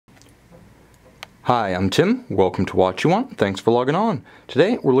Hi, I'm Tim. Welcome to Watch You Want. Thanks for logging on.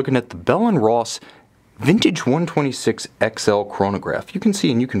 Today we're looking at the Bell&Ross Vintage 126 XL chronograph. You can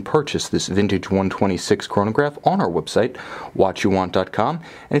see and you can purchase this Vintage 126 chronograph on our website, watchyouwant.com.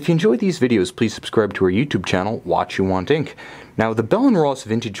 And if you enjoy these videos, please subscribe to our YouTube channel, Watch You Want Inc. Now, the Bell&Ross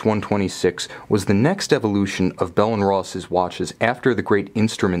Vintage 126 was the next evolution of Bell&Ross's watches after the Great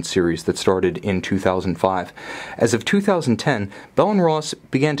Instrument series that started in 2005. As of 2010, Bell&Ross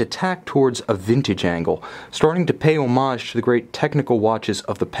began to tack towards a vintage angle, starting to pay homage to the great technical watches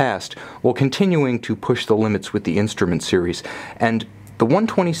of the past, while continuing to push the limits with the Instrument series. And the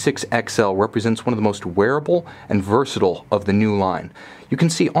 126 XL represents one of the most wearable and versatile of the new line. You can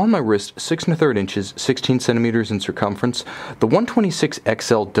see on my wrist 6 1/3 inches, 16 centimeters in circumference. The 126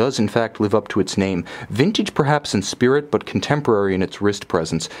 XL does in fact live up to its name. Vintage perhaps in spirit, but contemporary in its wrist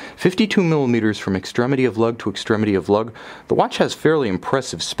presence. 52 millimeters from extremity of lug to extremity of lug. The watch has fairly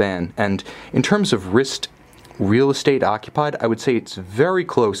impressive span, and in terms of wrist real estate occupied, I would say it's very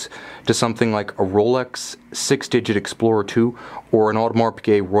close to something like a Rolex 6-digit Explorer 2 or an Audemars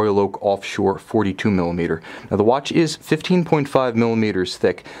Piguet Royal Oak Offshore 42mm. Now, the watch is 15.5 millimeters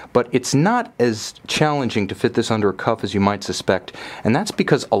thick, but it's not as challenging to fit this under a cuff as you might suspect, and that's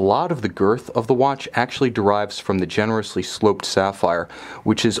because a lot of the girth of the watch actually derives from the generously sloped sapphire,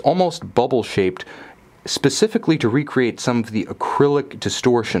 which is almost bubble-shaped, specifically to recreate some of the acrylic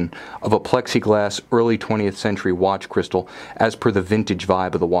distortion of a plexiglass early 20th century watch crystal, as per the vintage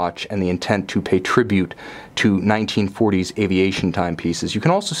vibe of the watch and the intent to pay tribute to 1940s aviation timepieces. You can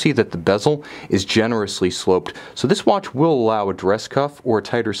also see that the bezel is generously sloped, so this watch will allow a dress cuff or a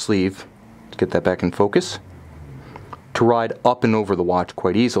tighter sleeve, let's get that back in focus, to ride up and over the watch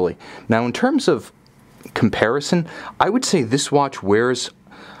quite easily. Now, in terms of comparison, I would say this watch wears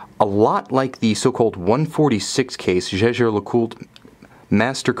a lot like the so-called 146 case Jaeger-LeCoultre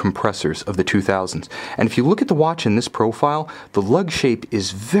master compressors of the 2000s. And if you look at the watch in this profile, the lug shape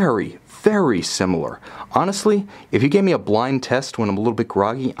is very similar. Honestly, if you gave me a blind test when I'm a little bit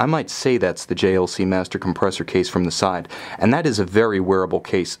groggy, I might say that's the JLC master compressor case from the side. And that is a very wearable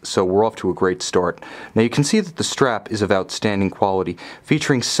case, so we're off to a great start. Now, you can see that the strap is of outstanding quality.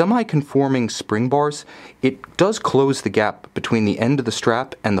 Featuring semi-conforming spring bars, it does close the gap between the end of the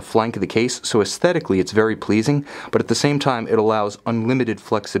strap and the flank of the case, so aesthetically it's very pleasing, but at the same time it allows unlimited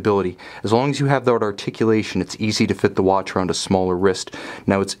flexibility. As long as you have that articulation, it's easy to fit the watch around a smaller wrist.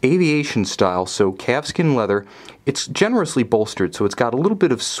 Now, it's aviation style, so calfskin leather. It's generously bolstered, so it's got a little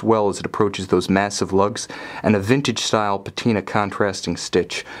bit of swell as it approaches those massive lugs, and a vintage style patina contrasting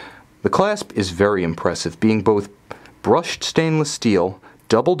stitch. The clasp is very impressive, being both brushed stainless steel,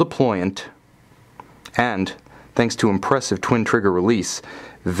 double deployant, and, thanks to impressive twin trigger release,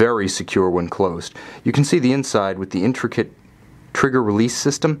 very secure when closed. You can see the inside with the intricate trigger release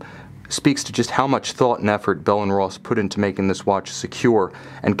system speaks to just how much thought and effort Bell&Ross put into making this watch secure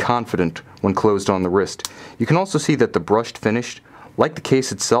and confident when closed on the wrist. You can also see that the brushed finish, like the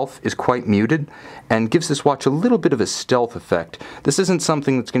case itself, is quite muted and gives this watch a little bit of a stealth effect. This isn't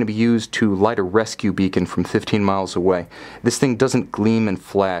something that's going to be used to light a rescue beacon from 15 miles away. This thing doesn't gleam and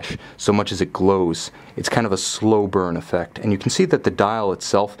flash so much as it glows. It's kind of a slow burn effect, and you can see that the dial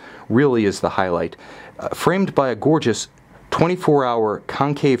itself really is the highlight. Framed by a gorgeous 24-hour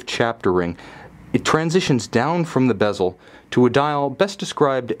concave chapter ring, it transitions down from the bezel to a dial best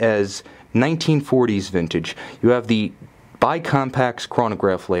described as 1940s vintage. You have the bicompax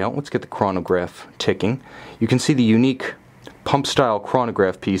chronograph layout. Let's get the chronograph ticking. You can see the unique pump-style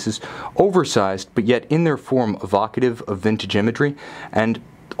chronograph pieces, oversized but yet in their form evocative of vintage imagery, and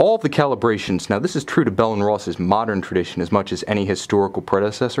all of the calibrations. Now, this is true to Bell&Ross's modern tradition as much as any historical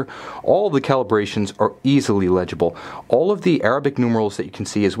predecessor. All of the calibrations are easily legible. All of the Arabic numerals that you can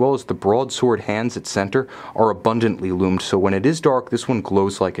see, as well as the broadsword hands at center, are abundantly loomed, so when it is dark, this one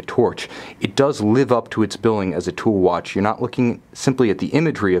glows like a torch. It does live up to its billing as a tool watch. You're not looking simply at the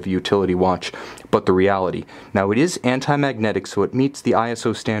imagery of a utility watch, but the reality. Now, it is anti-magnetic, so it meets the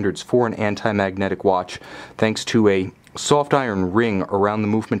ISO standards for an anti-magnetic watch, thanks to a soft iron ring around the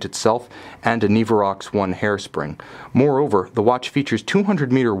movement itself and a Nivarox 1 hairspring. Moreover, the watch features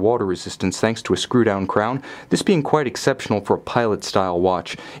 200-meter water resistance thanks to a screw-down crown, this being quite exceptional for a pilot-style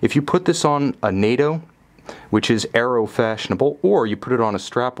watch. If you put this on a NATO, which is aero fashionable, or you put it on a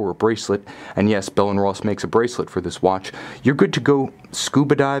strap or a bracelet, and yes, Bell&Ross makes a bracelet for this watch, you're good to go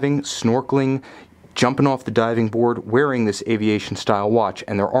scuba diving, snorkeling, jumping off the diving board, wearing this aviation style watch,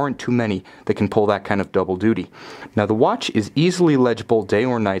 and there aren't too many that can pull that kind of double duty. Now, the watch is easily legible day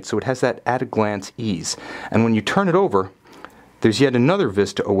or night, so it has that at a glance ease, and when you turn it over, there's yet another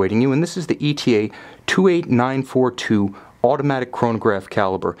vista awaiting you, and this is the ETA 28942 automatic chronograph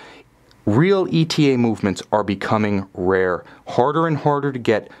caliber. Real ETA movements are becoming rare, harder and harder to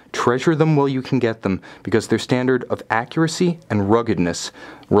get. Treasure them while you can get them, because their standard of accuracy and ruggedness,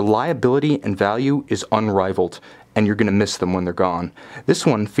 reliability and value is unrivaled, and you're going to miss them when they're gone. This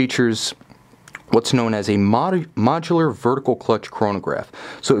one features what's known as a modular vertical clutch chronograph.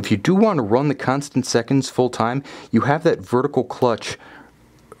 So if you do want to run the constant seconds full time, you have that vertical clutch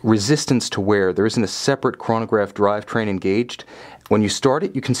resistance to wear. There isn't a separate chronograph drivetrain engaged. When you start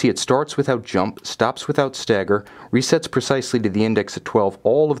it, you can see it starts without jump, stops without stagger, resets precisely to the index at 12,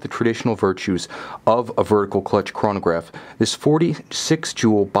 all of the traditional virtues of a vertical clutch chronograph. This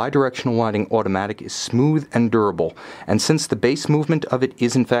 46-joule bidirectional winding automatic is smooth and durable, and since the base movement of it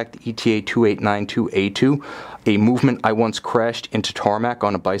is in fact ETA 2892A2, a movement I once crashed into tarmac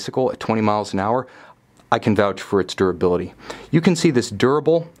on a bicycle at 20 miles an hour, I can vouch for its durability. You can see this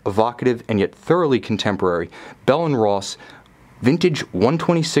durable, evocative, and yet thoroughly contemporary Bell&Ross Vintage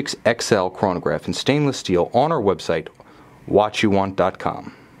 126 XL chronograph in stainless steel on our website,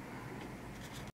 watchyouwant.com.